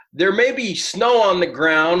There may be snow on the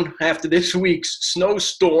ground after this week's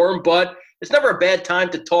snowstorm, but it's never a bad time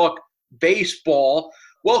to talk baseball.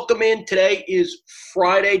 Welcome in. Today is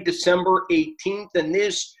Friday, December 18th, and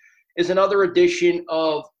this is another edition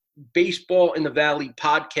of Baseball in the Valley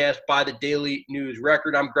podcast by the Daily News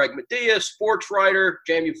Record. I'm Greg Medea, sports writer,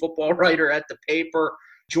 JMU football writer at the paper,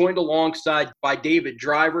 joined alongside by David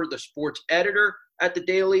Driver, the sports editor at the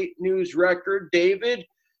Daily News Record. David,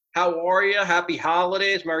 how are you? Happy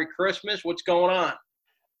holidays. Merry Christmas. What's going on?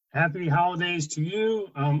 Happy holidays to you.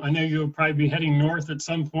 I know you'll probably be heading north at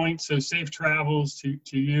some point, so safe travels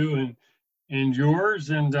to you and yours.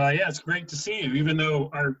 And yeah, it's great to see you, even though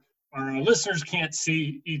our listeners can't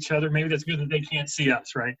see each other. Maybe that's good that they can't see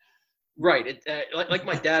us, right? Right. Like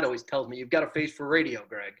my dad always tells me, you've got a face for radio,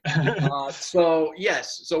 Greg. So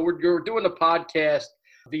we're doing the podcast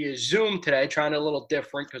via Zoom today, trying a little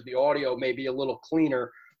different because the audio may be a little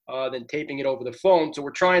cleaner than taping it over the phone. So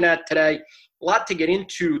we're trying that today. A lot to get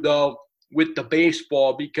into, though, with the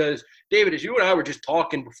baseball because, David, as you and I were just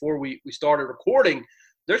talking before we started recording,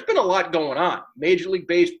 there's been a lot going on. Major League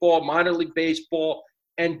Baseball, minor league baseball,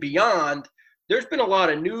 and beyond. There's been a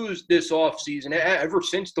lot of news this offseason ever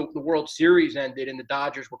since the World Series ended and the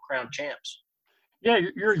Dodgers were crowned champs. Yeah,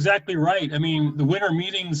 you're exactly right. I mean, the winter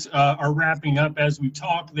meetings are wrapping up as we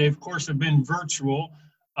talk. They, of course, have been virtual.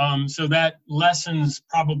 So that lessens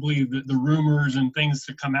probably the rumors and things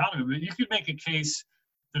to come out of it. You could make a case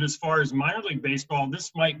that as far as minor league baseball,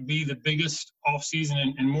 this might be the biggest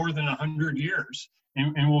offseason in more than 100 years,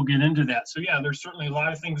 and we'll get into that. So, yeah, there's certainly a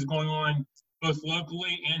lot of things going on both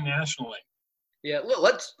locally and nationally. Yeah,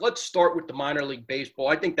 let's start with the minor league baseball.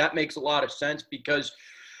 I think that makes a lot of sense because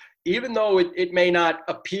even though it may not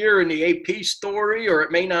appear in the AP story or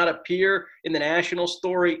it may not appear in the national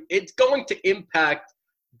story, it's going to impact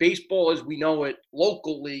baseball as we know it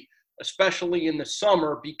locally, especially in the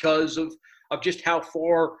summer because of just how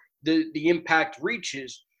far the impact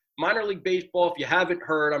reaches. Minor league baseball, if you haven't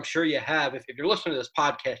heard, I'm sure you have. If you're listening to this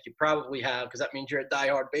podcast, you probably have because that means you're a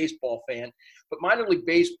diehard baseball fan. But minor league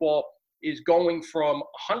baseball is going from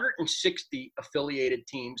 160 affiliated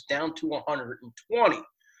teams down to 120,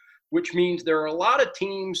 which means there are a lot of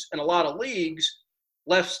teams and a lot of leagues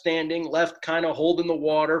left standing, left kind of holding the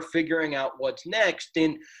water, figuring out what's next.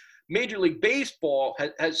 And Major League Baseball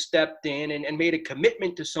has stepped in and made a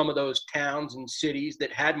commitment to some of those towns and cities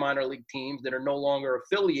that had minor league teams that are no longer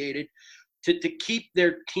affiliated to keep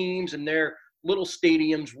their teams and their little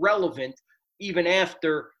stadiums relevant even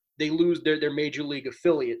after they lose their major league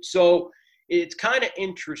affiliate. So it's kind of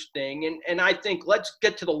interesting. And I think let's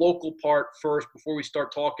get to the local part first before we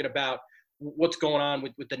start talking about what's going on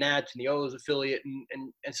with the Nats and the O's affiliate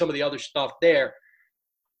and some of the other stuff there.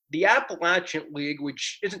 The Appalachian League,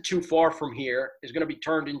 which isn't too far from here, is going to be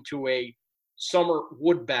turned into a summer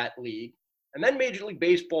wood bat league. And then Major League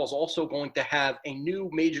Baseball is also going to have a new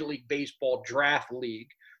Major League Baseball draft league,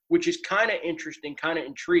 which is kind of interesting, kind of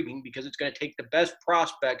intriguing because it's going to take the best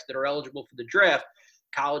prospects that are eligible for the draft,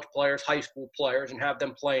 college players, high school players, and have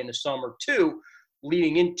them play in the summer too,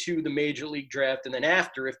 leading into the Major League draft and then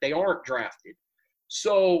after if they aren't drafted.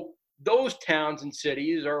 So those towns and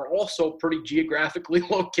cities are also pretty geographically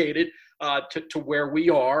located to where we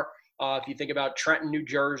are. If you think about Trenton, New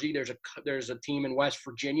Jersey, there's a team in West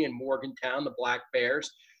Virginia in Morgantown, the Black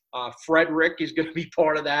Bears. Frederick is going to be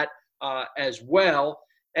part of that as well.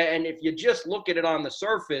 And if you just look at it on the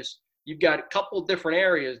surface, you've got a couple of different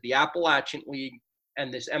areas, the Appalachian League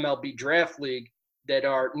and this MLB Draft League, that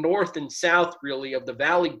are north and south, really, of the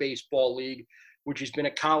Valley Baseball League, which has been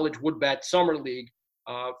a college wood bat summer league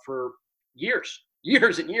for years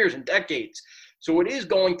and years and decades. So it is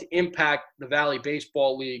going to impact the Valley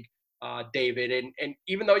Baseball League, David. And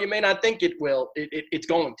even though you may not think it will, it's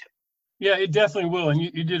going to. Yeah, it definitely will. And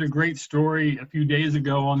you did a great story a few days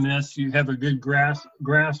ago on this. You have a good grasp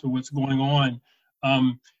of what's going on.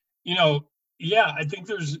 Yeah, I think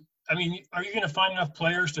are you going to find enough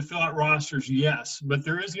players to fill out rosters? Yes, but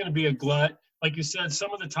there is going to be a glut. Like you said,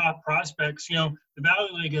 some of the top prospects, the Valley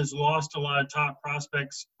League has lost a lot of top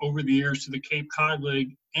prospects over the years to the Cape Cod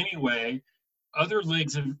League anyway. Other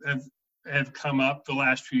leagues have come up the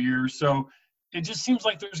last few years. So it just seems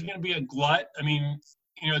like there's going to be a glut. I mean,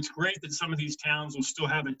 it's great that some of these towns will still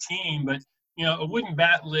have a team, but, a wooden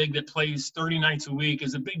bat league that plays 30 nights a week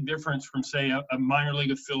is a big difference from, say, a minor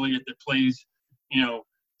league affiliate that plays,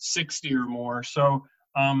 60 or more. So,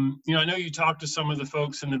 I know you talked to some of the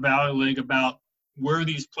folks in the Valley League about where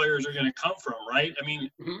these players are going to come from, right? I mean,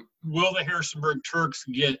 will the Harrisonburg Turks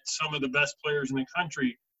get some of the best players in the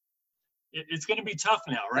country? It's going to be tough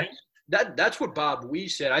now, right? That's what Bob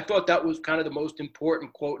Weiss said. I thought that was kind of the most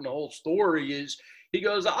important quote in the whole story is He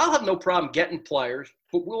goes, I'll have no problem getting players,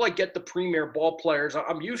 but will I get the premier ball players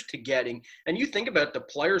I'm used to getting? And you think about the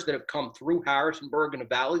players that have come through Harrisonburg and the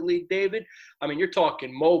Valley League, David. I mean, you're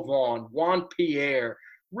talking Mo Vaughn, Juan Pierre,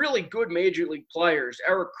 really good major league players.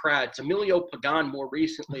 Eric Kratz, Emilio Pagan more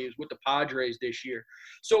recently is with the Padres this year.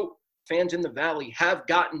 So fans in the Valley have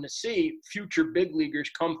gotten to see future big leaguers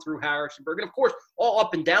come through Harrisonburg. And, of course, all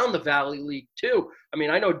up and down the Valley League, too. I mean,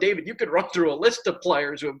 I know, David, you could run through a list of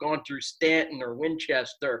players who have gone through Stanton or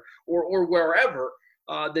Winchester or wherever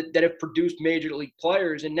that have produced major league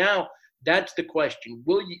players. And now that's the question.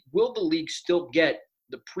 Will the league still get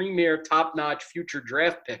the premier top-notch future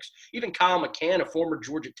draft picks? Even Kyle McCann, a former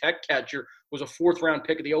Georgia Tech catcher, was a fourth-round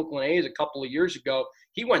pick of the Oakland A's a couple of years ago.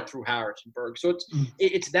 He went through Harrisonburg. So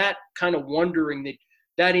it's that kind of wondering,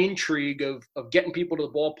 that intrigue of getting people to the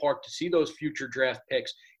ballpark to see those future draft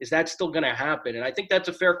picks. Is that still going to happen? And I think that's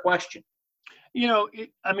a fair question.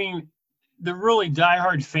 The really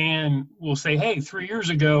diehard fan will say, hey, 3 years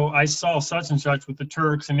ago, I saw such and such with the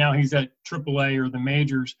Turks, and now he's at AAA or the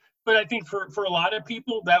majors. But I think for a lot of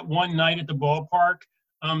people, that one night at the ballpark,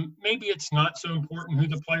 maybe it's not so important who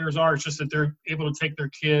the players are. It's just that they're able to take their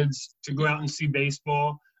kids to go out and see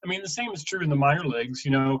baseball. I mean, the same is true in the minor leagues. If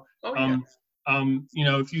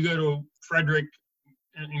you go to Frederick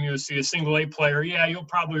and see a single A player, yeah, you'll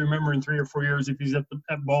probably remember in 3 or 4 years if he's at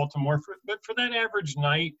Baltimore. But for that average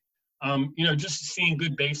night, just seeing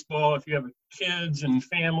good baseball, if you have kids and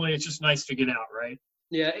family, it's just nice to get out, right?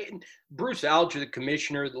 Yeah, and Bruce Alger, the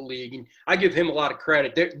commissioner of the league, and I give him a lot of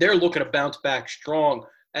credit. They're looking to bounce back strong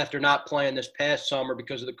after not playing this past summer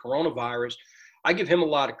because of the coronavirus. I give him a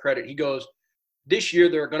lot of credit. He goes, this year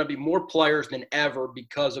there are going to be more players than ever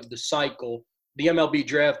because of the cycle. The MLB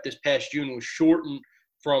draft this past June was shortened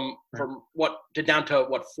from down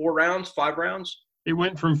to 4 rounds, 5 rounds? It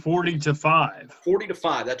went from 40 to 5. 40 to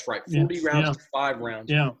 5, that's right. 40 rounds to 5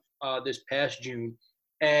 rounds this past June.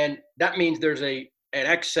 And that means there's an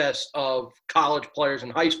excess of college players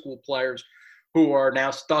and high school players who are now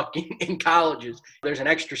stuck in colleges. There's an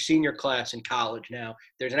extra senior class in college now.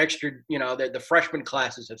 There's an extra, the freshman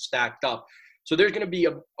classes have stacked up. So there's going to be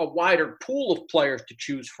a wider pool of players to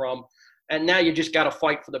choose from. And now you just got to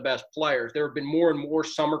fight for the best players. There have been more and more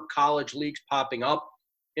summer college leagues popping up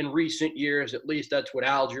in recent years. At least that's what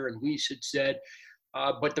Alger and Weiss had said.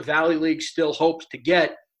 But the Valley League still hopes to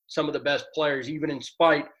get some of the best players, even in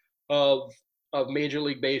spite of Major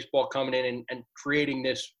League Baseball coming in and creating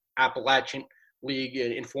this Appalachian League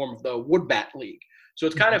in form of the Woodbat League. So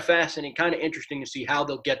it's kind of fascinating, kind of interesting to see how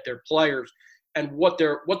they'll get their players and what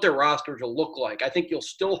their rosters will look like. I think you'll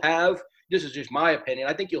still have, this is just my opinion,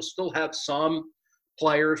 I think you'll still have some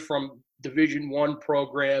players from Division I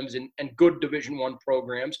programs and good Division I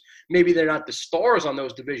programs. Maybe they're not the stars on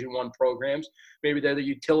those Division I programs. Maybe they're the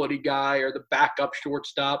utility guy or the backup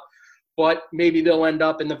shortstop, but maybe they'll end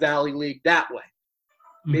up in the Valley League that way.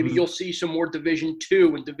 Maybe you'll see some more Division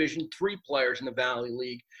II and Division III players in the Valley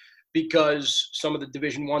League because some of the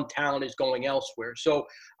Division I talent is going elsewhere. So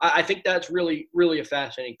I think that's really, really a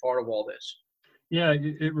fascinating part of all this. Yeah,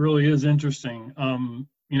 it really is interesting.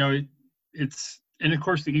 And of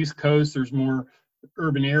course the East Coast, there's more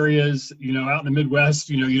urban areas, out in the Midwest,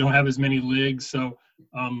 you don't have as many leagues. So,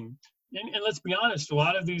 and let's be honest, a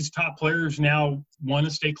lot of these top players now want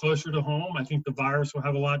to stay closer to home. I think the virus will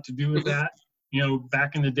have a lot to do with that.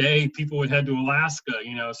 Back in the day, people would head to Alaska,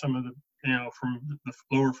 some of the, from the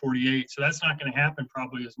lower 48. So that's not going to happen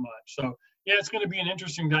probably as much. So, yeah, it's going to be an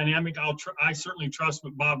interesting dynamic. I certainly trust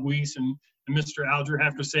what Bob Weiss and Mr. Alger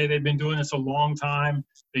have to say. They've been doing this a long time.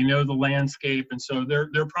 They know the landscape. And so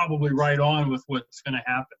they're probably right on with what's going to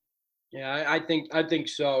happen. Yeah, I think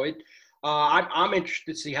so. I'm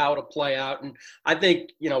interested to see how it'll play out. And I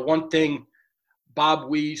think, one thing Bob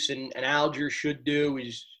Weiss and Alger should do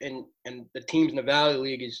is, and the teams in the Valley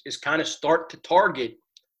League is kind of start to target,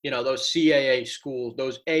 those CAA schools,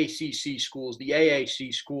 those ACC schools, the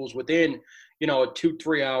AAC schools within, a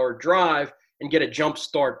 2-3 hour drive and get a jump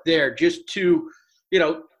start there just to,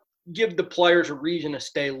 give the players a reason to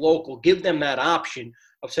stay local, give them that option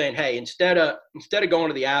of saying, hey, instead of going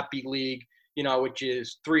to the Appy League, which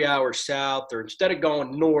is 3 hours south, or instead of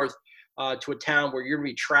going north, to a town where you're going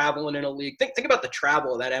to be traveling in a league. Think about the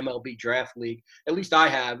travel of that MLB draft league. At least I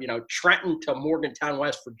have, Trenton to Morgantown,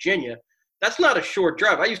 West Virginia. That's not a short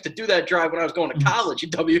drive. I used to do that drive when I was going to college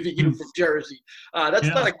at WVU from Jersey. That's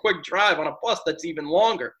not a quick drive on a bus. That's even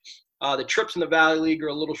longer. The trips in the Valley League are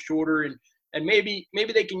a little shorter, and maybe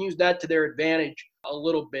they can use that to their advantage a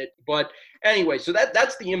little bit. But anyway, so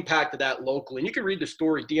that's the impact of that locally. And you can read the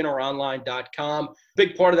story, dnronline.com.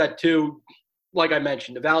 Big part of that, too, like I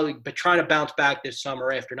mentioned, the Valley League, but trying to bounce back this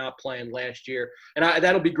summer after not playing last year. And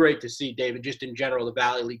that'll be great to see, David, just in general, the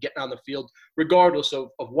Valley League getting on the field, regardless of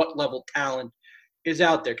what level talent is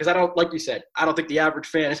out there. Because I don't, like you said, I don't think the average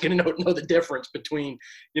fan is going to know the difference between,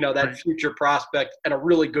 that Right. future prospect and a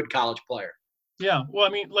really good college player. Yeah, well, I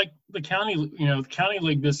mean, like the county, the county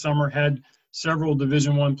league this summer had several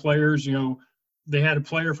Division I players. They had a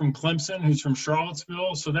player from Clemson who's from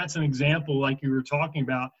Charlottesville, so that's an example, like you were talking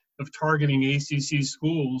about, of targeting ACC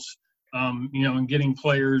schools, and getting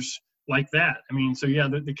players like that. I mean, so yeah,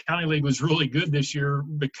 the county league was really good this year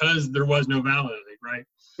because there was no Valley League, right?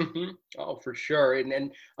 Mm-hmm. Oh, for sure,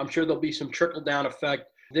 and I'm sure there'll be some trickle down effect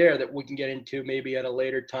there that we can get into maybe at a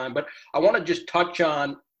later time. But I want to just touch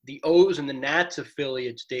on the O's and the Nats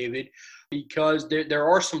affiliates, David, because there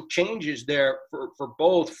are some changes there for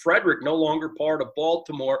both. Frederick no longer part of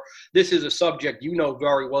Baltimore. This is a subject you know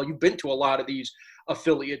very well. You've been to a lot of these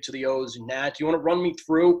affiliates of the O's and Nats. You want to run me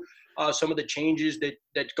through some of the changes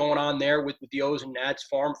that's going on there with the O's and Nats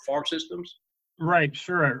farm systems? Right,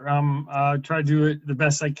 sure. Try to do it the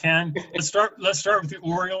best I can. Let's start with the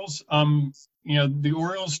Orioles. The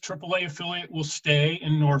Orioles AAA affiliate will stay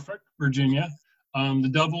in Norfolk, Virginia.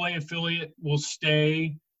 The AA affiliate will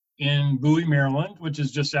stay in Bowie, Maryland, which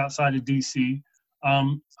is just outside of D.C.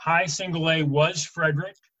 High single A was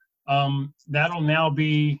Frederick. That'll now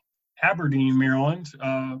be Aberdeen, Maryland,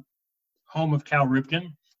 home of Cal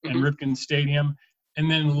Ripken and Ripken Stadium.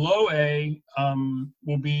 And then low A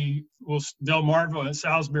will Delmarva and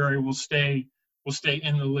Salisbury will stay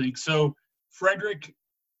in the league. So Frederick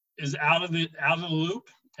is out of the loop,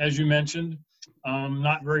 as you mentioned.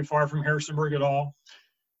 Not very far from Harrisonburg at all.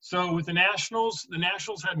 So with the Nationals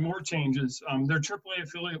had more changes. Their AAA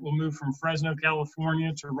affiliate will move from Fresno,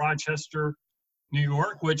 California to Rochester, New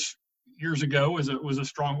York, which years ago was a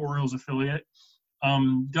strong Orioles affiliate.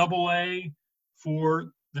 AA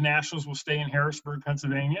for the Nationals will stay in Harrisburg,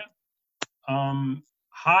 Pennsylvania.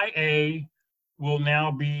 High A will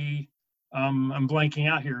now be I'm blanking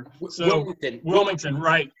out here. So Wilmington,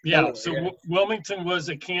 right? Yeah. So Wilmington was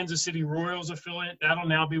a Kansas City Royals affiliate. That'll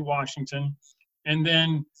now be Washington, and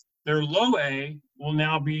then their low A will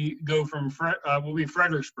now be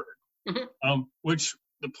Fredericksburg, which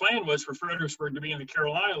the plan was for Fredericksburg to be in the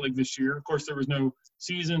Carolina League this year. Of course, there was no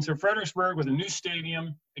season, so Fredericksburg with a new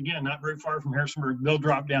stadium, again, not very far from Harrisonburg, they'll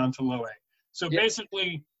drop down to low A. So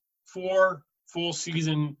basically, 4 full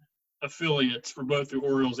season affiliates for both the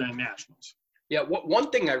Orioles and Nationals. Yeah,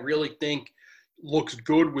 one thing I really think looks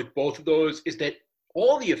good with both of those is that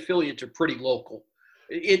all the affiliates are pretty local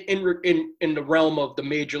in the realm of the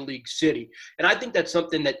Major League city. And I think that's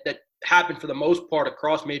something that happened for the most part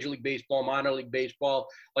across Major League Baseball, minor league baseball.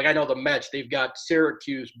 Like I know the Mets, they've got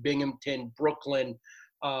Syracuse, Binghamton, Brooklyn,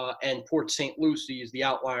 and Port St. Lucie is the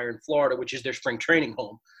outlier in Florida, which is their spring training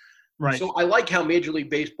home. Right. So I like how Major League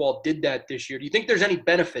Baseball did that this year. Do you think there's any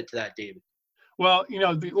benefit to that, David? Well,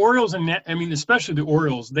 the Orioles especially the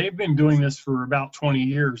Orioles, they've been doing this for about 20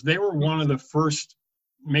 years. They were one of the first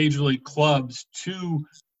Major League clubs to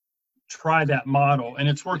try that model, and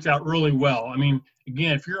it's worked out really well. I mean,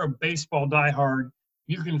 again, if you're a baseball diehard,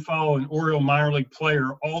 you can follow an Oriole minor league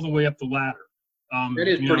player all the way up the ladder. It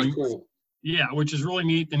is pretty cool. Yeah, which is really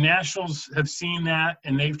neat. The Nationals have seen that,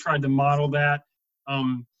 and they've tried to model that.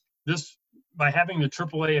 This by having the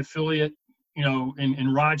AAA affiliate,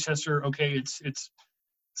 in Rochester. Okay, it's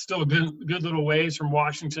still a good little ways from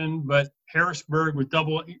Washington, but Harrisburg with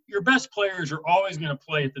your best players are always going to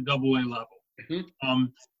play at the AA level.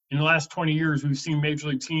 In the last 20 years, we've seen Major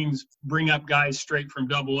League teams bring up guys straight from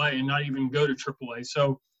AA and not even go to AAA.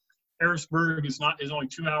 So Harrisburg is only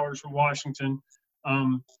 2 hours from Washington.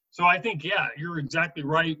 So I think, yeah, you're exactly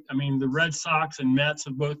right. I mean, the Red Sox and Mets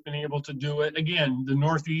have both been able to do it. Again, the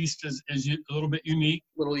Northeast is a little bit unique.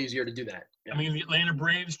 A little easier to do that. Yeah. I mean, the Atlanta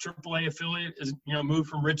Braves AAA affiliate is, moved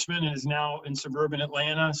from Richmond and is now in suburban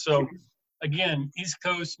Atlanta. So, again, East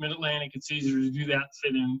Coast, Mid-Atlantic, it's easier to do that,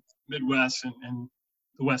 say, than Midwest and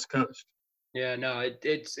the West Coast. Yeah, no,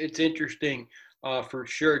 it's interesting for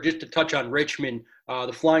sure. Just to touch on Richmond,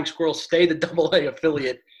 the Flying Squirrels stay the AA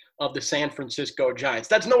affiliate of the San Francisco Giants.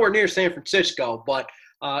 That's nowhere near San Francisco, but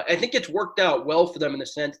I think it's worked out well for them in the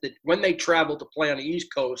sense that when they travel to play on the East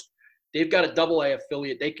Coast, they've got a AA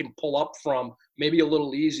affiliate they can pull up from maybe a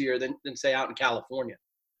little easier than say, out in California.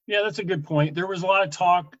 Yeah, that's a good point. There was a lot of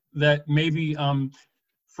talk that maybe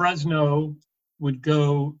Fresno would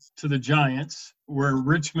go to the Giants, where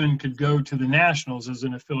Richmond could go to the Nationals as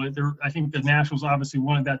an affiliate. I think the Nationals obviously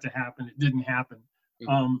wanted that to happen. It didn't happen.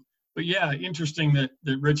 But yeah, interesting that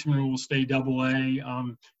Richmond will stay AA.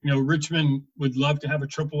 Richmond would love to have a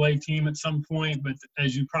AAA team at some point, but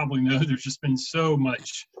as you probably know, there's just been so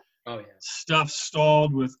much stuff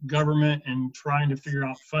stalled with government and trying to figure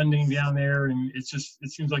out funding down there, and it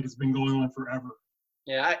seems like it's been going on forever.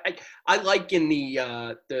 Yeah, I liken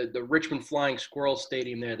the Richmond Flying Squirrel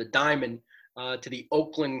Stadium there, the Diamond, to the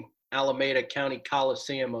Oakland Alameda County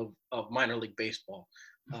Coliseum of minor league baseball.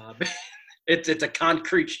 It's a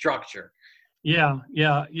concrete structure. Yeah,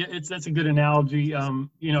 that's a good analogy.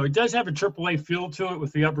 It does have a AAA feel to it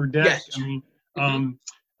with the upper deck. Yes. I mean,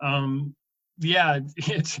 yeah,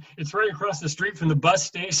 it's right across the street from the bus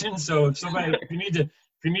station. So if you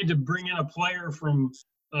need to bring in a player from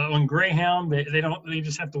on Greyhound, they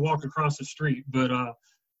just have to walk across the street. But I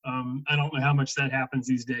don't know how much that happens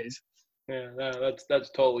these days. Yeah, no,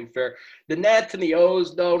 that's totally fair. The Nats and the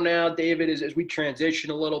O's, though, now, David, as we transition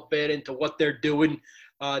a little bit into what they're doing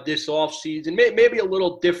this offseason, maybe a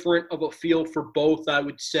little different of a feel for both, I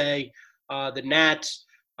would say. The Nats,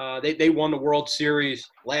 they won the World Series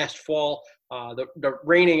last fall. The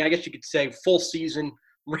reigning, I guess you could say, full season,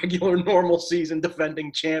 regular normal season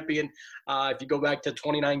defending champion. If you go back to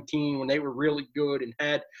 2019 when they were really good and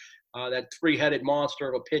had that three-headed monster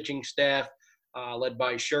of a pitching staff, led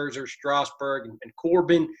by Scherzer, Strasburg, and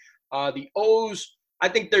Corbin. The O's, I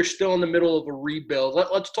think they're still in the middle of a rebuild.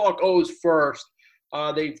 Let's talk O's first.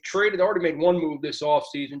 They've already made one move this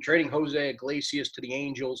offseason, trading Jose Iglesias to the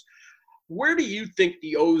Angels. Where do you think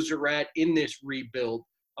the O's are at in this rebuild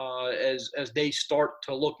as they start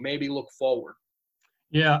to look forward?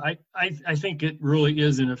 Yeah, I think it really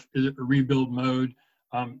is in a rebuild mode.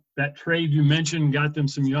 That trade you mentioned got them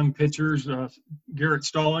some young pitchers. Garrett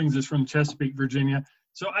Stallings is from Chesapeake, Virginia.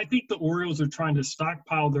 So I think the Orioles are trying to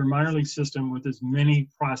stockpile their minor league system with as many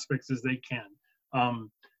prospects as they can.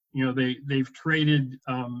 They've traded,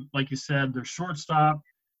 like you said, their shortstop.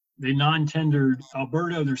 They non-tendered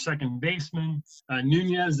Alberto, their second baseman.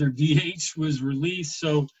 Nunez, their DH, was released.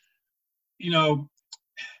 So,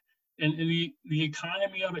 and the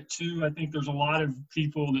economy of it too, I think there's a lot of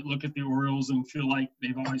people that look at the Orioles and feel like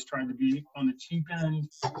they've always tried to be on the cheap end,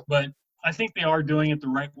 but I think they are doing it the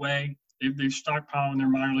right way. They've stockpiled their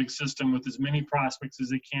minor league system with as many prospects as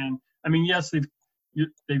they can. I mean, yes,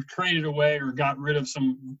 they've traded away or got rid of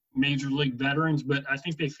some major league veterans, but I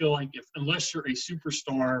think they feel like unless you're a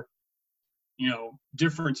superstar,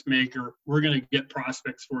 difference maker, we're going to get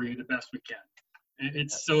prospects for you the best we can.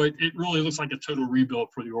 It really looks like a total rebuild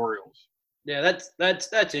for the Orioles. Yeah,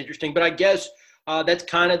 that's interesting. But I guess that's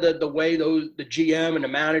kind of the way the GM and the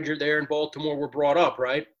manager there in Baltimore were brought up,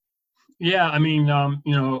 right? Yeah, I mean,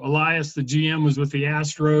 Elias, the GM, was with the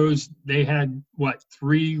Astros. They had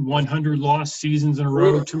 3 100-loss seasons in a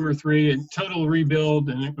row, 2 or 3, and total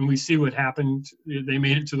rebuild. And we see what happened. They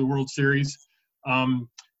made it to the World Series. So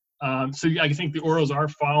I think the Orioles are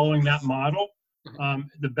following that model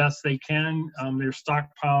the best they can. They're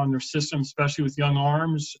stockpiling their system, especially with young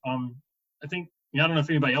arms. I think, I don't know if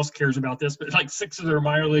anybody else cares about this, but like 6 of their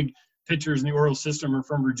minor league pitchers in the Orioles system are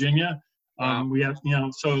from Virginia. We have,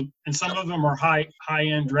 and some of them are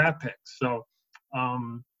high-end draft picks. So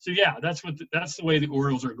yeah, that's the way the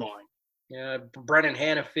Orioles are going. Yeah, Brennan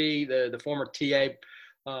Hanafy, the former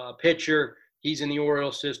TA pitcher, he's in the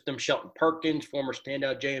Orioles system. Shelton Perkins, former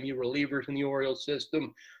standout JMU reliever, in the Orioles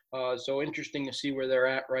system. So interesting to see where they're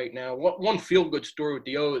at right now. One feel-good story with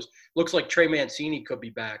the O's, looks like Trey Mancini could be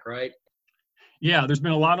back, right? Yeah, there's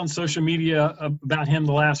been a lot on social media about him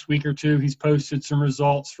the last week or two. He's posted some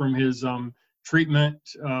results from his treatment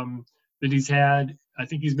that he's had. I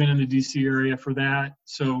think he's been in the D.C. area for that.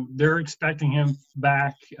 So they're expecting him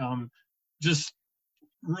back. Just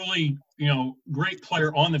really, great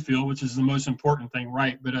player on the field, which is the most important thing,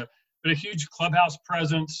 right? But a huge clubhouse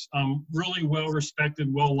presence, really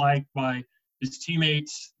well-respected, well-liked by his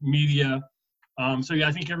teammates, media. So, yeah,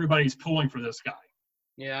 I think everybody's pulling for this guy.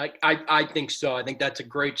 Yeah, I think so. I think that's a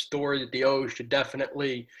great story that the O's should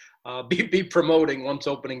definitely be promoting once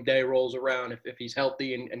opening day rolls around if he's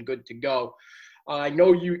healthy and good to go. I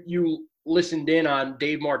know you listened in on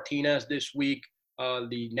Dave Martinez this week,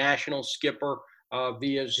 the national skipper,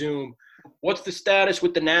 via Zoom. What's the status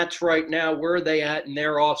with the Nats right now? Where are they at in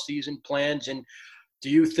their offseason plans? And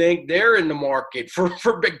do you think they're in the market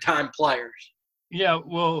for big-time players? Yeah,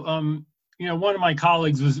 well, one of my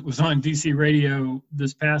colleagues was on DC radio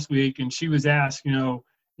this past week, and she was asked,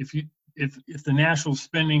 if the national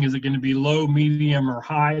spending, is it going to be low, medium, or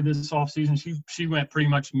high this offseason? She went pretty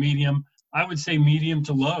much medium. I would say medium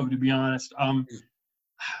to low, to be honest.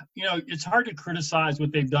 It's hard to criticize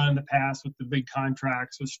what they've done in the past with the big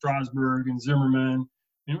contracts with Strasburg and Zimmerman.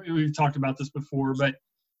 And we've talked about this before, but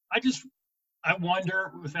I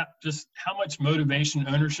wonder without just how much motivation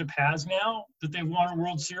ownership has now that they've won a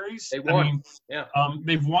World Series. They won. I mean, yeah.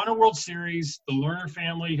 They've won a World Series. The Lerner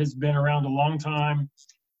family has been around a long time.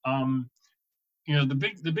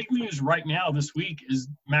 The big news right now this week is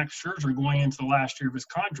Max Scherzer going into the last year of his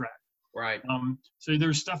contract. Right. So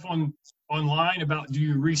there's stuff online about, do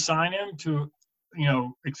you re-sign him to,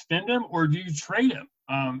 extend him, or do you trade him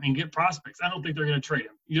and get prospects? I don't think they're going to trade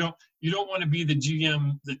him. You don't want to be the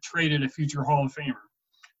GM that traded a future Hall of Famer.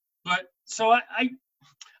 But so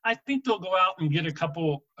I think they'll go out and get a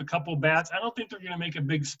couple bats. I don't think they're going to make a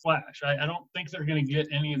big splash. I don't think they're going to get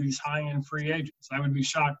any of these high-end free agents. I would be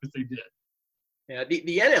shocked if they did. Yeah, the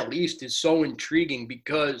NL East is so intriguing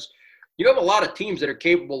because you have a lot of teams that are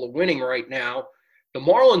capable of winning right now. The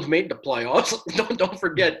Marlins made the playoffs. Don't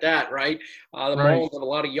forget that, right? The Marlins have a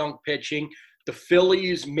lot of young pitching. The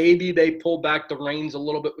Phillies, maybe they pull back the reins a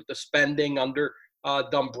little bit with the spending under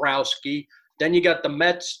Dombrowski. Then you got the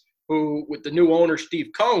Mets, who, with the new owner,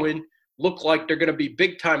 Steve Cohen, look like they're going to be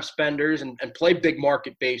big-time spenders and play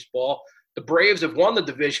big-market baseball. The Braves have won the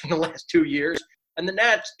division the last 2 years. And the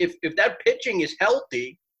Nats, if that pitching is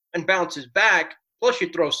healthy and bounces back, plus you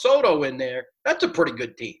throw Soto in there, that's a pretty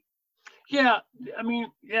good team. Yeah, I mean,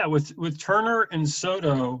 with Turner and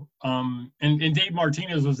Soto, and Dave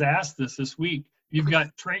Martinez was asked this week. You've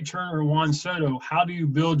got Trey Turner and Juan Soto. How do you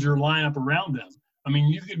build your lineup around them? I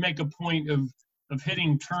mean, you could make a point of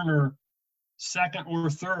hitting Turner second or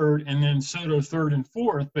third, and then Soto third and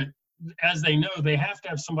fourth. But as they know, they have to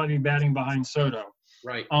have somebody batting behind Soto.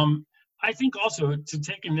 Right. I think also, to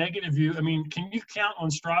take a negative view, I mean, can you count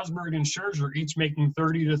on Strasburg and Scherzer each making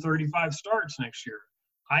 30 to 35 starts next year?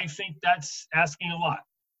 I think that's asking a lot.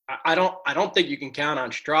 I don't think you can count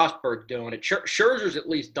on Strasburg doing it. Scherzer's at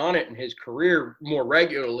least done it in his career more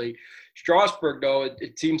regularly. Strasburg, though,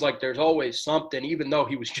 it seems like there's always something, even though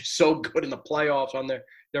he was just so good in the playoffs on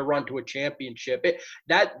their run to a championship.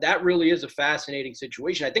 That really is a fascinating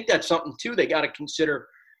situation. I think that's something, too, they got to consider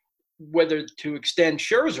whether to extend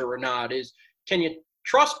Scherzer or not, is can you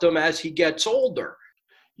trust him as he gets older?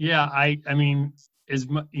 Yeah, I mean,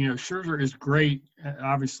 Scherzer is great,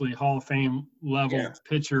 obviously Hall of Fame level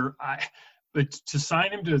pitcher. But to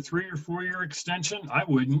sign him to a 3 or 4 year extension, I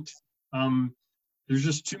wouldn't. There's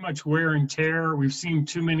just too much wear and tear. We've seen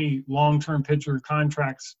too many long-term pitcher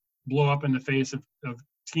contracts blow up in the face of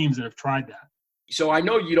teams that have tried that. So I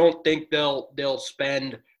know you don't think they'll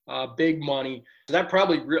spend big money. So that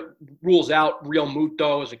probably rules out Real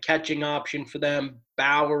Muto as a catching option for them,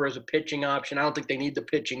 Bauer as a pitching option. I don't think they need the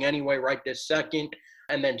pitching anyway right this second.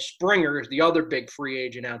 And then Springer is the other big free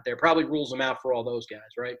agent out there. Probably rules them out for all those guys,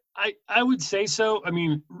 right? I would say so. I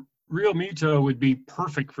mean, Real Muto would be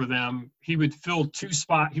perfect for them. He would fill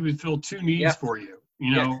He would fill two needs for you.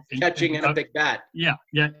 Catching and a big bat. Yeah.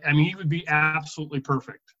 I mean, he would be absolutely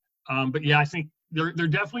perfect. But I think They're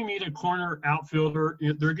definitely need a corner outfielder.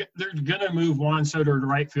 They're gonna move Juan Soto to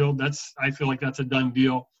right field. I feel like that's a done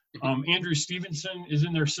deal. Andrew Stevenson is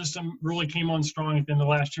in their system. Really came on strong at the end of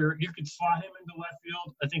last year. You could slot him into left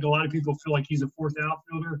field. I think a lot of people feel like he's a fourth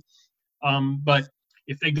outfielder. But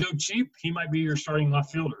if they go cheap, he might be your starting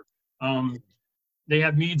left fielder. They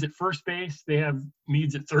have needs at first base. They have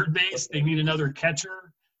needs at third base. They need another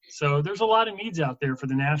catcher. So there's a lot of needs out there for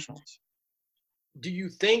the Nationals. Do you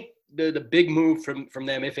think the big move from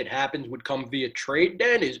them, if it happens, would come via trade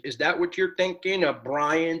then? Is that what you're thinking, a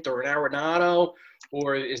Bryant or an Arenado?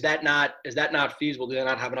 Or is that not feasible? Do they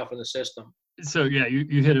not have enough in the system? So,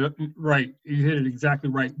 you hit it right. You hit it exactly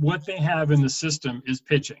right. What they have in the system is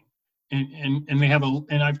pitching. And they have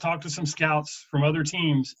and I've talked to some scouts from other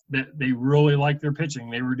teams that they really like their pitching.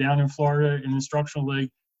 They were down in Florida in the instructional league.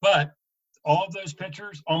 But all of those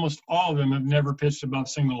pitchers, almost all of them, have never pitched above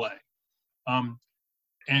single A.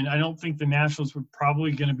 And I don't think the Nationals were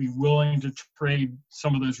probably going to be willing to trade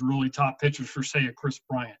some of those really top pitchers for, say, a Chris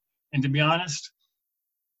Bryant. And to be honest,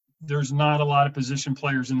 there's not a lot of position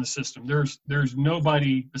players in the system. There's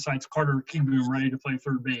nobody besides Carter Kieboom ready to play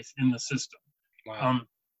third base in the system. Wow.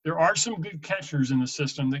 There are some good catchers in the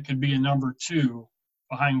system that could be a number 2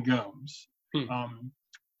 behind Gomes.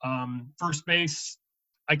 First base,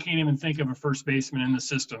 I can't even think of a first baseman in the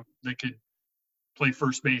system that could play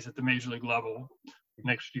first base at the major league level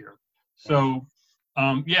next year. So,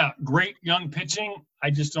 great young pitching. I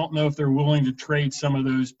just don't know if they're willing to trade some of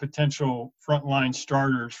those potential frontline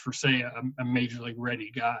starters for, say, a major league ready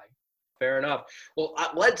guy. Fair enough. Well,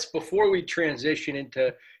 before we transition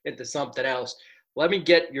into something else, let me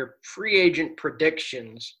get your free agent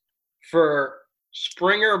predictions for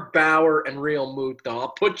Springer, Bauer, and Real Muto. I'll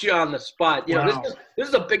put you on the spot. This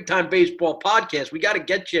is a big time baseball podcast. We got to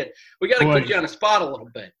get you. We got to put you on the spot a little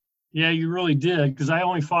bit. Yeah, you really did, because I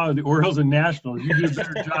only follow the Orioles and Nationals. You do a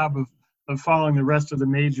better job of following the rest of the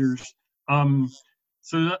majors. Um,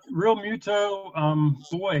 Real Muto,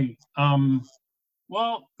 boy,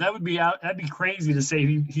 well, that would be out. That'd be crazy to say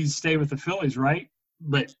he'd stay with the Phillies, right?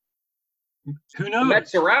 But who The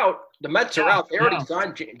Mets knows? are out. The Mets are Yeah, out. They already yeah,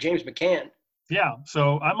 signed James McCann. yeah.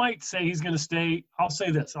 So I might say he's going to stay. I'll say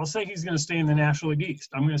this. I'll say he's going to stay in the National League East.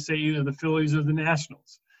 I'm going to say either the Phillies or the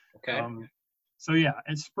Nationals. Okay. Um, so yeah,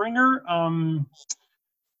 and Springer.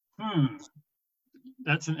 Hmm,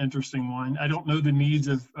 that's an interesting one. I don't know the needs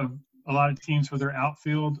of a lot of teams for their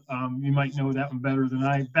outfield. You might know that one better than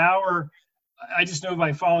I. Bauer, I just know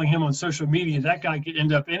by following him on social media, that guy could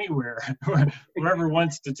end up anywhere, wherever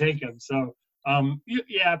wants to take him. So,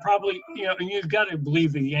 yeah, probably, and you've got to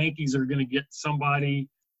believe the Yankees are going to get somebody,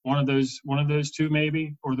 one of those two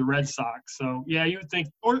maybe, or the Red Sox. So, yeah, you would think,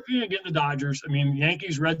 or get the Dodgers. I mean,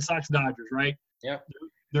 Yankees, Red Sox, Dodgers, right? Yeah.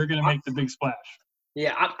 They're going to make the big splash.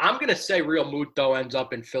 Yeah, I'm going to say Real Muto ends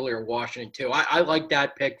up in Philly or Washington too. I like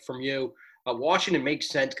that pick from you. Washington makes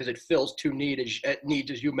sense because it fills two needs,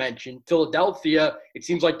 as you mentioned. Philadelphia, it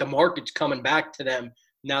seems like the market's coming back to them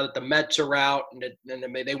now that the Mets are out and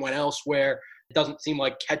they went elsewhere. It doesn't seem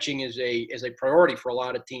like catching is a priority for a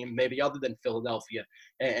lot of teams, maybe other than Philadelphia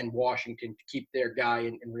and Washington, to keep their guy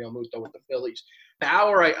in Real Muto with the Phillies.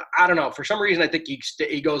 Bauer, I don't know. For some reason, I think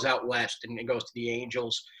he goes out west and goes to the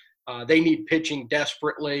Angels. They need pitching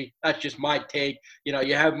desperately. That's just my take.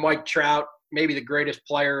 You have Mike Trout, maybe the greatest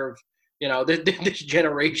player of, this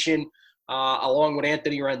generation, along with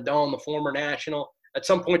Anthony Rendon, the former National. At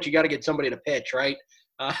some point, you got to get somebody to pitch, right?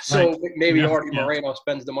 So Right. maybe Yeah, Artie yeah. Moreno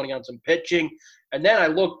spends the money on some pitching. And then I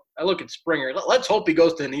look at Springer. Let's hope he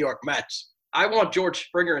goes to the New York Mets. I want George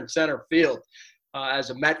Springer in center field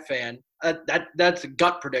as a Met fan. That's a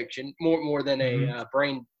gut prediction more than a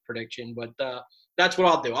brain prediction. But that's what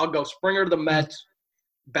I'll do. I'll go Springer to the Mets,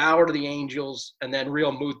 Bauer to the Angels, and then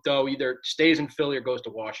Real Muto either stays in Philly or goes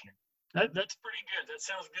to Washington. That's pretty good. That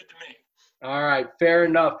sounds good to me. All right, fair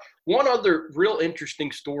enough. One other real interesting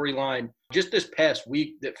storyline just this past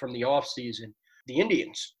week that from the offseason, the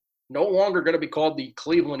Indians no longer going to be called the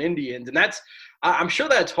Cleveland Indians, and I'm sure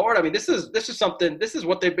that's hard. I mean, this is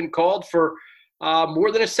what they've been called for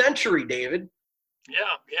more than a century, David.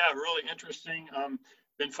 Yeah, really interesting.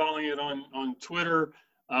 Been following it on Twitter.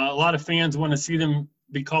 A lot of fans want to see them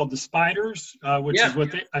be called the Spiders, which is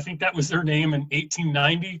what I think that was their name in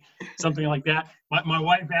 1890, something like that. My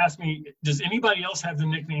wife asked me, does anybody else have the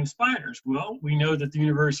nickname Spiders? Well, we know that the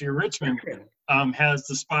University of Richmond has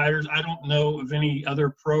the Spiders. I don't know of any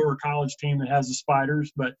other pro or college team that has the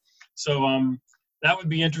Spiders, but so that would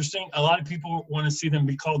be interesting. A lot of people want to see them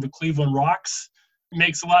be called the Cleveland Rocks. It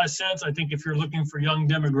makes a lot of sense. I think if you're looking for young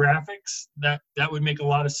demographics, that would make a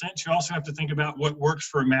lot of sense. You also have to think about what works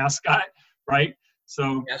for a mascot, right?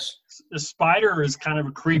 So yes, the Spider is kind of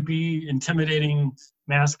a creepy, intimidating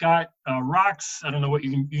mascot. Rocks, I don't know what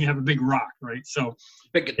you can have a big rock, right? So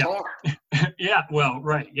big guitar. Yeah, well,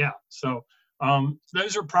 right, yeah. So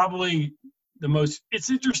those are probably the most. It's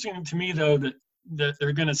interesting to me though that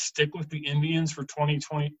they're going to stick with the Indians for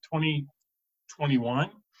 2021.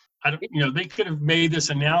 They could have made this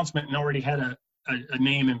announcement and already had a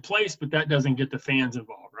name in place, but that doesn't get the fans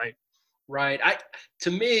involved, right? Right.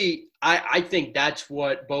 I think that's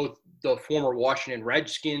what both the former Washington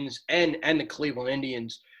Redskins and the Cleveland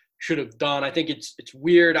Indians should have done. I think it's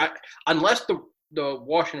weird. Unless the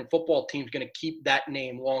Washington football team is going to keep that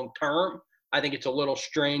name long term, I think it's a little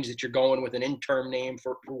strange that you're going with an interim name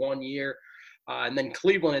for 1 year. And then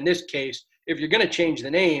Cleveland, in this case, if you're going to change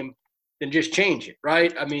the name, then just change it,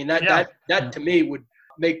 right? I mean, that to me would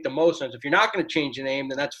make the most sense. If you're not going to change the name,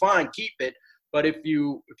 then that's fine, keep it. But if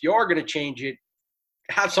you are going to change it,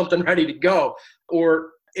 have something ready to go.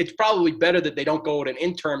 Or it's probably better that they don't go with an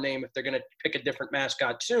interim name if they're going to pick a different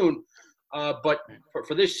mascot soon. But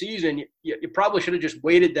for this season, you probably should have just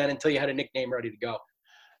waited then until you had a nickname ready to go.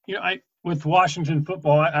 With Washington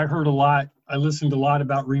football, I heard a lot. I listened a lot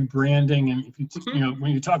about rebranding, and if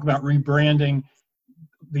when you talk about rebranding,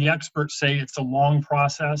 the experts say it's a long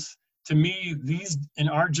process. To me, in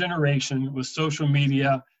our generation with social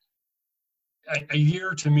media, a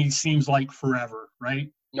year to me seems like forever, right?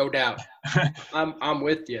 No doubt. I'm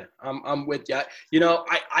with you. I'm with you.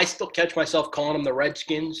 I still catch myself calling them the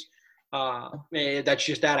Redskins. That's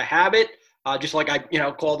just out of habit. Just like I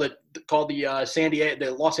call the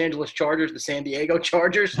Los Angeles Chargers the San Diego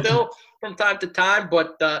Chargers still from time to time.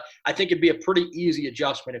 But I think it'd be a pretty easy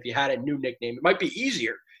adjustment if you had a new nickname. It might be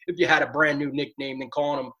easier if you had a brand new nickname than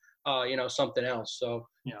calling them something else. So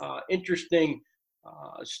interesting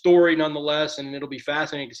story nonetheless, and it'll be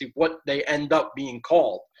fascinating to see what they end up being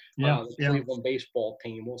called. the Cleveland baseball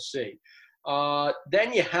team. We'll see.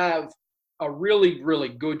 Then you have a really, really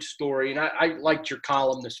good story, and I liked your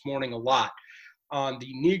column this morning a lot on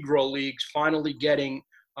the Negro Leagues finally getting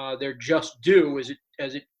their just due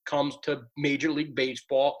as it comes to Major League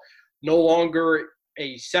Baseball. No longer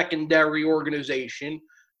a secondary organization.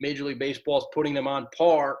 Major League Baseball is putting them on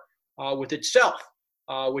par with itself,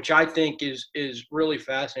 which I think is really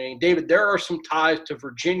fascinating. David, there are some ties to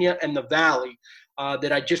Virginia and the Valley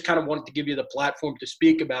that I just kind of wanted to give you the platform to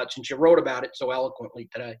speak about since you wrote about it so eloquently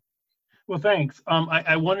today. Well, thanks.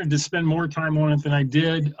 I wanted to spend more time on it than I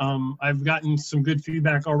did. I've gotten some good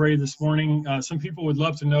feedback already this morning. Some people would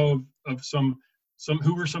love to know of some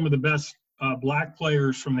who were some of the best black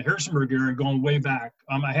players from the Harrisonburg era going way back.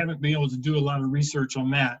 I haven't been able to do a lot of research on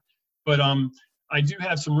that, but I do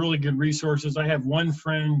have some really good resources. I have one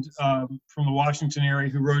friend from the Washington area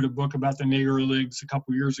who wrote a book about the Negro Leagues a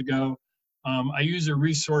couple years ago. I use a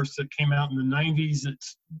resource that came out in the 90s.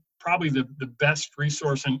 It's probably the best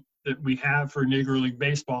resource that we have for Negro League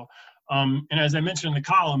baseball. And as I mentioned in the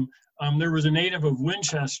column, there was a native of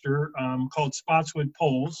Winchester called Spotswood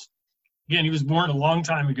Poles. Again, he was born a long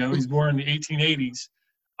time ago. He was born in the 1880s.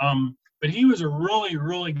 But he was a really,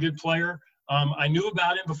 really good player. I knew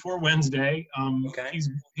about him before Wednesday. Okay.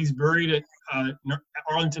 He's buried at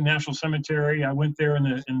Arlington National Cemetery. I went there in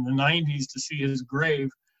the 90s to see his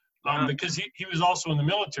grave because he was also in the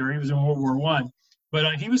military. He was in World War I.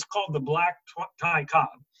 But he was called the Black Ty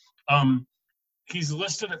Cobb. He's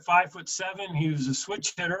listed at 5'7". He was a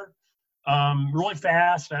switch hitter. Really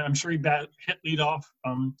fast. I'm sure he hit leadoff.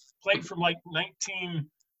 Played from like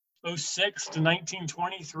 1906 to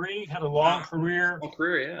 1923. Had a long career. Long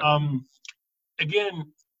career, yeah. Again,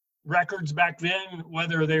 records back then,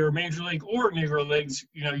 whether they were Major League or Negro Leagues,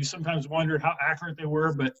 you sometimes wondered how accurate they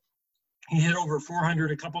were. But he hit over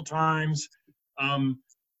 400 a couple times.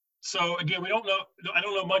 So again, I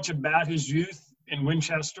don't know much about his youth in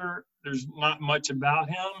Winchester. There's not much about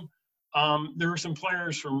him. There were some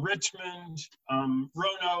players from Richmond,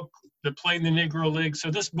 Roanoke that played in the Negro League. So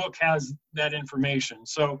this book has that information.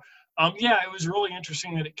 So it was really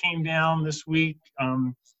interesting that it came down this week.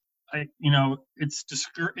 It's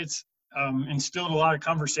instilled a lot of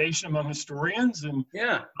conversation among historians, and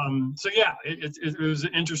it was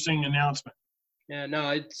an interesting announcement. Yeah, no,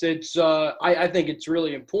 it's I think it's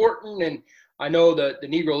really important, and I know that the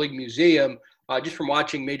Negro League Museum, just from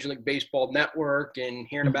watching Major League Baseball Network and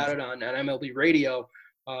hearing about it on MLB Radio,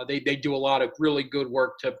 they do a lot of really good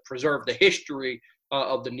work to preserve the history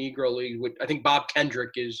of the Negro League. I think Bob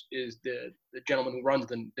Kendrick is the gentleman who runs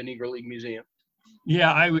the Negro League Museum.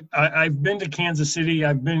 Yeah, I've been to Kansas City.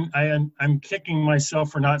 I'm kicking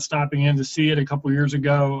myself for not stopping in to see it a couple years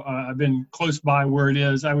ago. I've been close by where it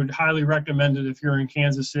is. I would highly recommend it if you're in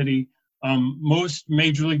Kansas City. Most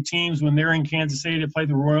major league teams, when they're in Kansas City to play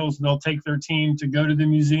the Royals, they'll take their team to go to the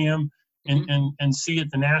museum and see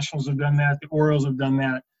it. The Nationals have done that. The Orioles have done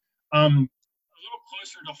that. A little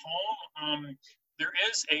closer to home, there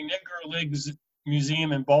is a Negro Leagues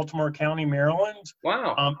museum in Baltimore County, Maryland.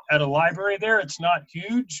 Wow. At a library there. It's not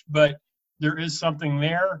huge, but there is something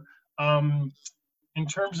there. In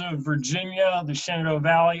terms of Virginia, the Shenandoah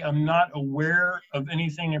Valley, I'm not aware of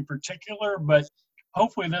anything in particular, but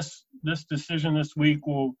hopefully this decision this week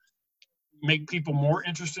will make people more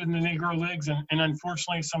interested in the Negro Leagues. And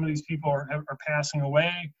unfortunately, some of these people are passing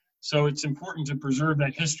away. So it's important to preserve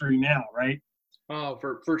that history now, right? Oh,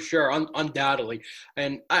 for sure, undoubtedly.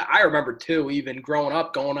 And I remember, too, even growing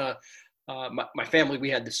up, going to my family, we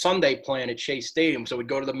had the Sunday plan at Shea Stadium. So we'd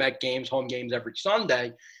go to the Met games, home games every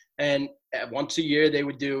Sunday. And once a year, they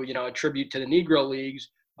would do, a tribute to the Negro Leagues,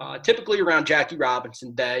 typically around Jackie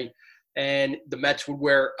Robinson Day. And the Mets would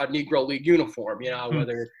wear a Negro League uniform,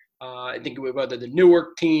 whether I think it was whether the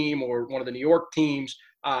Newark team or one of the New York teams.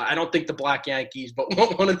 I don't think the Black Yankees, but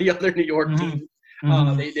one of the other New York teams.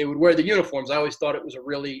 They would wear the uniforms. I always thought it was a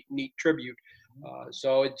really neat tribute.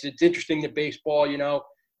 So it's interesting that baseball,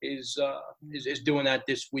 is doing that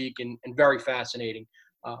this week and very fascinating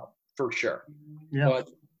for sure. Yeah.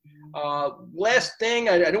 But last thing,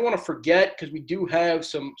 I don't want to forget because we do have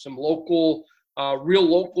some local, real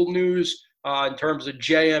local news in terms of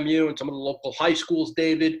JMU and some of the local high schools.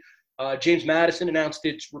 David, James Madison announced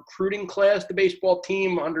its recruiting class, the baseball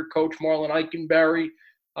team under Coach Marlon Eichenberry.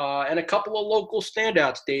 And a couple of local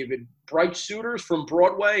standouts, David. Bright Suitors from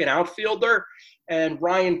Broadway, an outfielder, and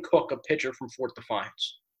Ryan Cook, a pitcher from Fort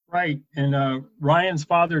Defiance. Right. And Ryan's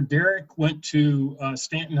father, Derek, went to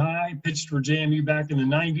Stanton High, pitched for JMU back in the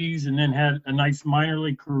 90s, and then had a nice minor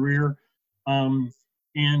league career. I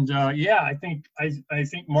think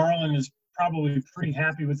Marlon is probably pretty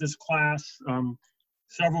happy with this class.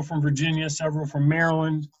 several from Virginia, several from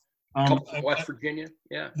Maryland. Couple from West Virginia,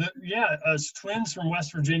 yeah. Twins from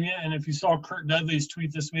West Virginia. And if you saw Kurt Dudley's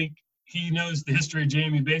tweet this week, he knows the history of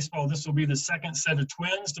JMU baseball. This will be the second set of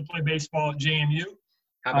twins to play baseball at JMU.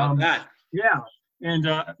 How about that? Yeah. And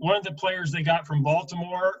one of the players they got from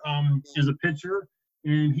Baltimore is a pitcher,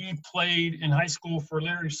 and he played in high school for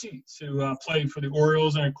Larry Seitz, who played for the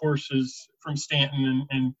Orioles and, of course, is from Stanton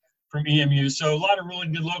and from EMU. So a lot of really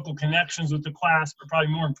good local connections with the class, but probably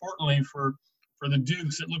more importantly for the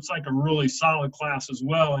Dukes, it looks like a really solid class as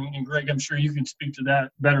well. And Greg, I'm sure you can speak to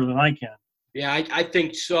that better than I can. Yeah, I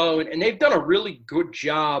think so. And they've done a really good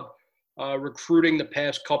job recruiting the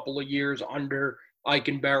past couple of years under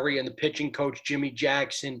Eikenberry and the pitching coach, Jimmy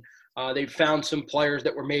Jackson. They've found some players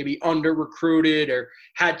that were maybe under-recruited or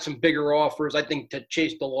had some bigger offers. I think to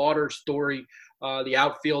Chase DeLauder's story, the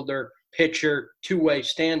outfielder, pitcher, two-way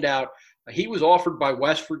standout, he was offered by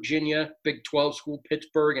West Virginia, Big 12 school,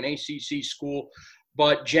 Pittsburgh, an ACC school,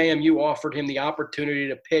 but JMU offered him the opportunity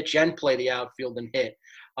to pitch and play the outfield and hit.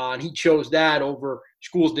 And he chose that over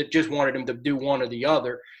schools that just wanted him to do one or the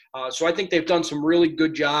other. So I think they've done some really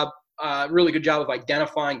good job of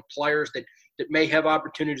identifying players that may have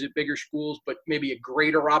opportunities at bigger schools, but maybe a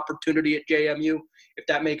greater opportunity at JMU, if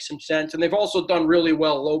that makes some sense. And they've also done really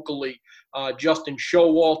well locally. Justin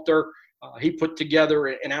Showalter, he put together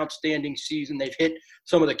an outstanding season. They've hit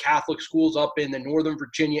some of the Catholic schools up in the Northern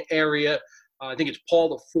Virginia area. I think it's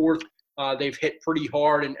Paul IV. They've hit pretty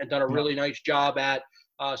hard and done a really nice job at.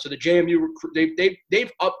 So the JMU,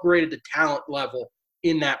 they've upgraded the talent level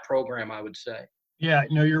in that program, I would say. Yeah,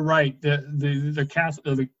 no, you're right. The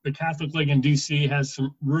Catholic League in DC has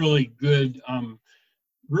some really good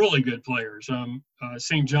players.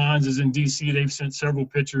 St. John's is in DC. They've sent several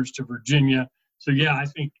pitchers to Virginia. So yeah, I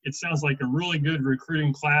think it sounds like a really good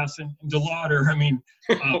recruiting class. And DeLauder, I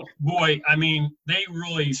mean, they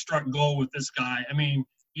really struck gold with this guy. I mean,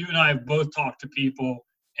 you and I have both talked to people,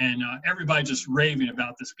 and everybody just raving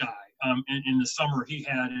about this guy. In the summer he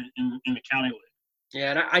had in the county league. Yeah,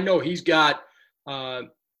 and I know he's going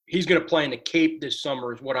to play in the Cape this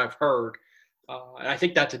summer, is what I've heard. And I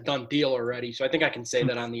think that's a done deal already. So I think I can say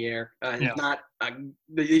that on the air. It's not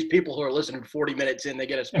these people who are listening 40 minutes in, they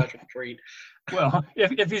get a special treat. Well,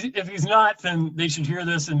 if he's not, then they should hear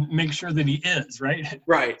this and make sure that he is, right?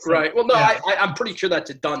 Right. Well, no, yeah. I'm pretty sure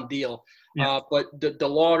that's a done deal. Yeah. But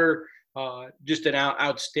DeLauder, just an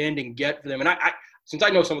outstanding get for them. And I since I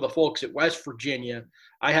know some of the folks at West Virginia,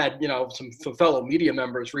 I had, some fellow media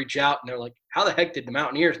members reach out, and they're like, how the heck did the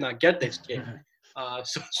Mountaineers not get this kid?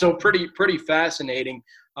 So pretty fascinating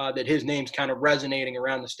that his name's kind of resonating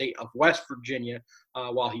around the state of West Virginia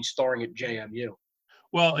while he's starring at JMU.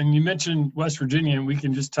 Well, and you mentioned West Virginia, and we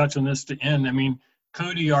can just touch on this to end. I mean,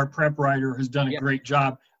 Cody, our prep writer, has done a great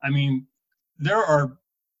job. I mean,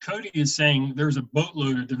 Cody is saying there's a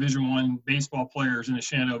boatload of Division I baseball players in the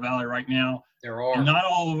Shenandoah Valley right now. There are. And not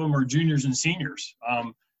all of them are juniors and seniors.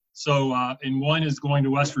 And one is going to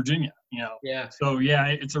West Virginia, Yeah. So, yeah,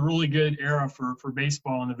 it's a really good era for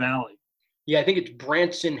baseball in the Valley. Yeah, I think it's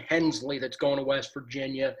Branson Hensley that's going to West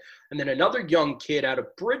Virginia. And then another young kid out of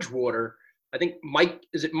Bridgewater, I think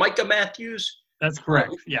Micah Matthews? That's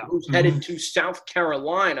correct, who's headed to South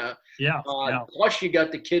Carolina. Yeah, Plus you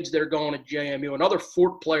got the kids that are going to JMU, another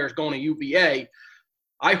 4 players going to UVA.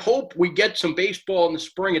 I hope we get some baseball in the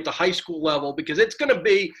spring at the high school level, because it's going to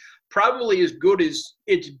be probably as good as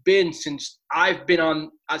it's been since I've been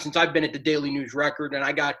at the Daily News Record, and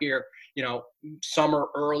I got here, early summer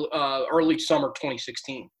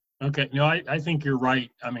 2016. Okay, no, I think you're right.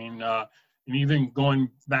 I mean, and even going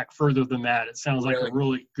back further than that, it sounds like a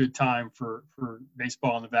really good time for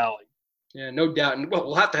baseball in the Valley. Yeah, no doubt. And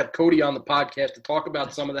we'll have to have Cody on the podcast to talk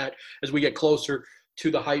about some of that as we get closer to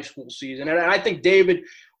the high school season. And I think, David,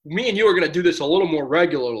 me and you are going to do this a little more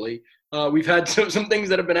regularly. We've had some things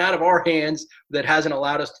that have been out of our hands that hasn't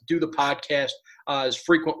allowed us to do the podcast as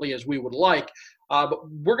frequently as we would like. But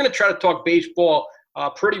we're going to try to talk baseball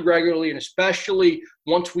pretty regularly, and especially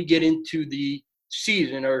once we get into the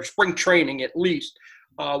season, or spring training at least.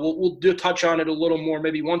 We'll touch on it a little more,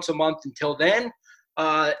 maybe once a month until then,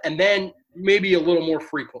 and then maybe a little more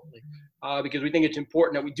frequently, because we think it's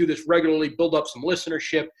important that we do this regularly, build up some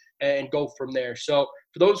listenership, and go from there. So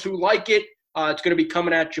for those who like it, it's going to be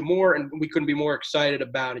coming at you more, and we couldn't be more excited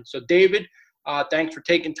about it. So David, thanks for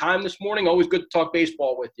taking time this morning. Always good to talk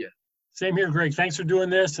baseball with you. Same here, Greg. Thanks for doing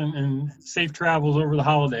this, and safe travels over the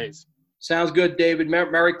holidays. Sounds good, David.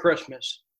 Merry Christmas.